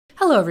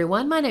Hello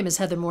everyone, my name is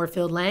Heather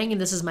Moorfield Lang and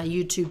this is my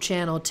YouTube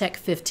channel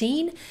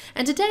Tech15,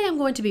 and today I'm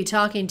going to be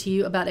talking to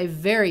you about a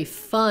very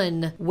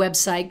fun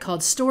website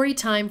called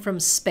Storytime from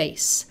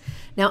Space.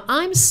 Now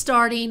I'm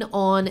starting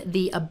on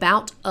the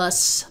About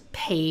Us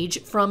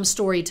page from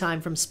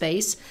Storytime from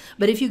Space,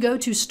 but if you go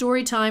to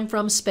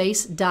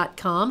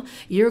storytimefromspace.com,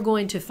 you're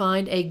going to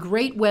find a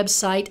great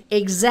website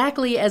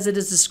exactly as it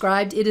is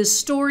described. It is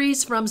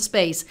Stories from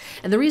Space,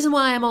 and the reason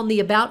why I'm on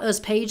the About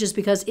Us page is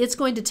because it's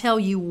going to tell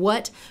you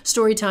what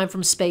Storytime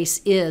from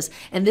Space is,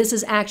 and this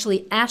is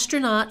actually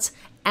astronauts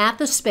at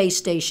the space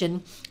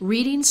station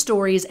reading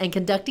stories and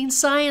conducting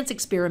science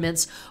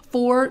experiments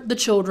for the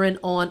children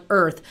on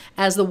Earth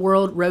as the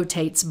world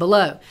rotates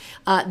below.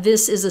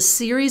 This is a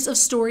series of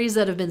stories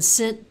that have been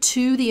sent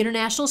to the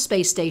International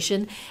Space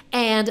Station,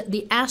 and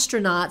the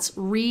astronauts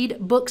read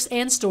books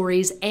and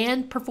stories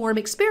and perform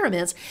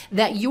experiments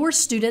that your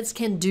students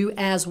can do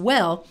as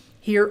well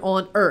here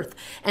on Earth.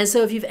 And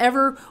so if you've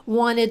ever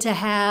wanted to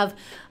have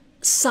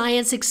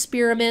science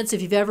experiments,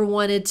 if you've ever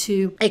wanted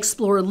to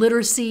explore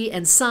literacy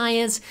and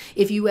science,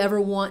 if you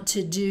ever want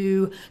to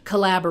do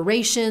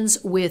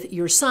collaborations with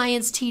your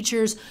science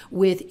teachers,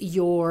 with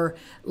your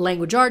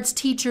language arts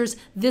teachers,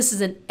 this is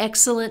an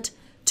excellent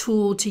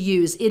tool to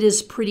use. It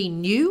is pretty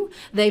new.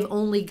 They've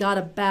only got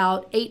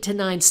about 8 to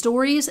 9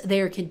 stories.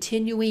 They are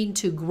continuing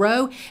to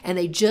grow, and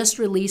they just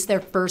released their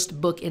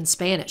first book in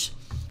Spanish.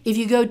 If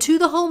you go to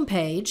the home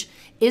page,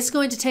 it's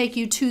going to take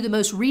you to the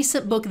most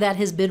recent book that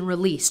has been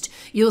released.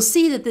 You'll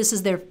see that this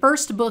is their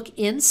first book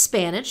in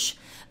Spanish.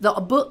 The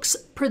books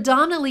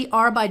predominantly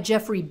are by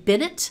Geoffrey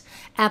Bennett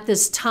at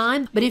this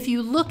time, but if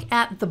you look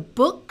at the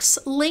books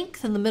link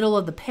in the middle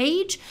of the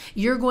page,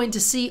 you're going to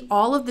see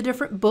all of the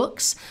different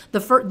books. The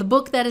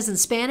book that is in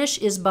Spanish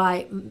is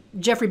by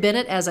Geoffrey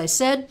Bennett, as I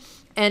said,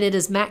 and it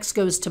is Max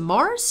Goes to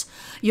Mars.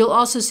 You'll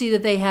also see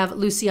that they have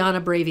Luciana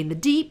Braving the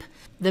Deep,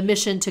 The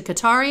Mission to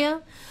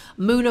Kataria,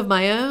 Moon of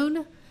My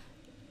Own.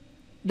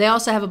 They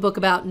also have a book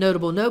about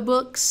notable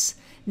notebooks.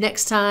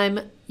 Next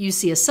Time You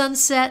See a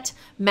Sunset,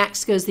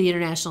 Max Goes to the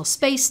International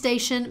Space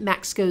Station,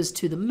 Max Goes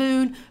to the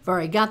Moon, I've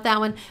already got that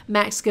one,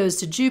 Max Goes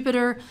to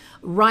Jupiter,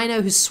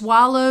 Rhino Who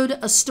Swallowed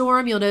a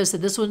Storm. You'll notice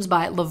that this one's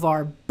by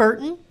LeVar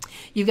Burton.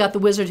 You've got The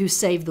Wizard Who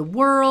Saved the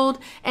World,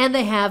 and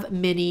they have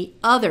many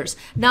others.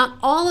 Not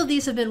all of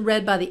these have been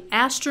read by the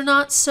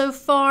astronauts so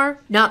far.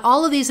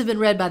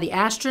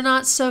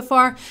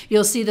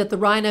 You'll see that The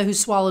Rhino Who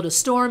Swallowed a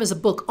Storm is a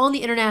book on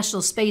the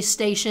International Space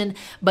Station,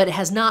 but it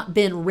has not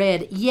been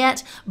read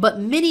yet.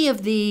 But many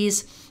of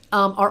these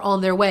are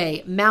on their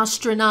way.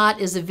 Mousetronaut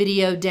is a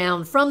video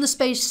down from the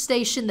space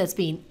station that's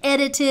being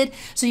edited.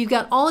 So you've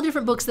got all the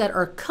different books that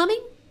are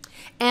coming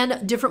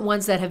and different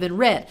ones that have been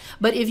read.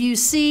 But if you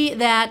see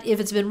that if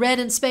it's been read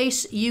in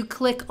space, you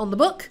click on the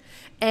book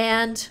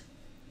and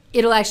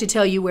it'll actually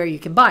tell you where you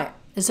can buy it.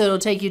 And so it'll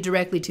take you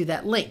directly to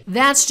that link.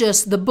 That's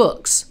just the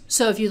books.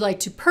 So if you'd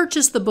like to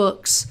purchase the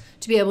books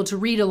to be able to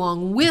read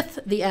along with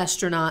the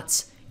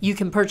astronauts, you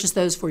can purchase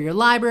those for your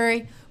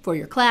library, for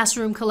your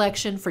classroom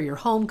collection, for your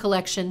home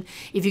collection.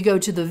 If you go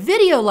to the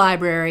video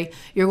library,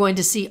 you're going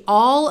to see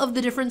all of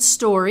the different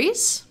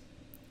stories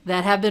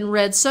that have been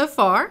read so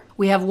far.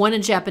 We have one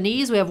in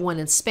Japanese, we have one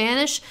in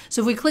Spanish.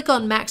 So if we click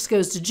on Max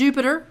Goes to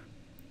Jupiter,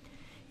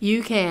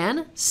 you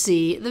can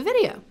see the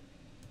video.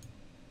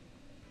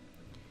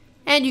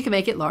 And you can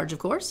make it large, of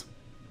course.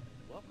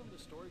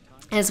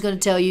 And it's going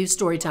to tell you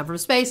Storytime from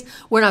Space.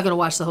 We're not going to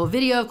watch the whole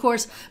video, of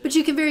course, but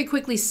you can very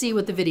quickly see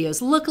what the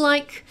videos look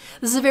like.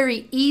 This is a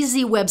very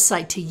easy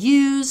website to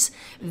use,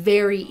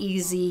 very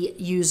easy,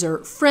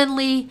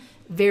 user-friendly,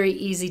 very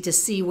easy to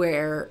see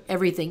where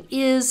everything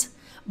is.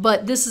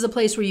 But this is a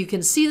place where you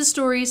can see the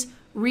stories,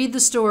 read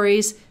the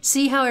stories,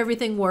 see how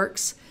everything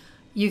works.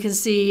 You can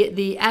see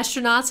the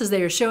astronauts as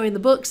they are showing the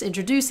books,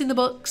 introducing the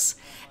books,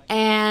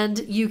 and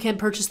you can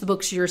purchase the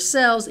books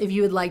yourselves if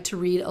you would like to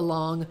read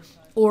along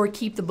or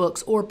keep the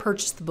books or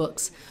purchase the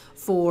books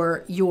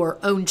for your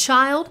own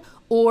child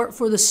or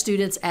for the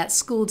students at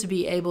school to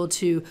be able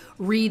to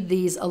read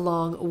these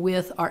along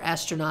with our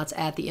astronauts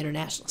at the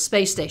International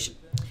Space Station.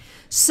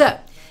 So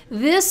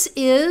this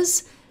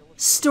is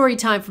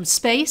Storytime from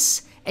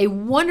Space. A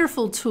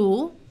wonderful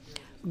tool,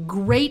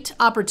 great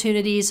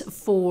opportunities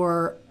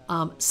for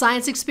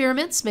science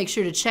experiments. Make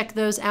sure to check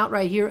those out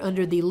right here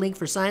under the link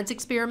for science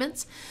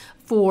experiments.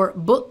 For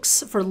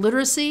books, for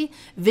literacy,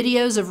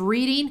 videos of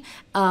reading,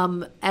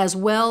 as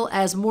well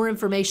as more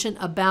information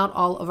about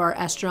all of our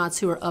astronauts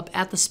who are up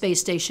at the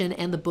space station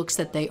and the books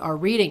that they are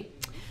reading.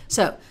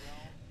 So,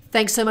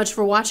 thanks so much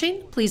for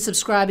watching. Please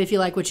subscribe if you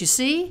like what you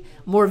see.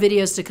 More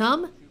videos to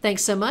come.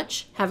 Thanks so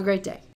much. Have a great day.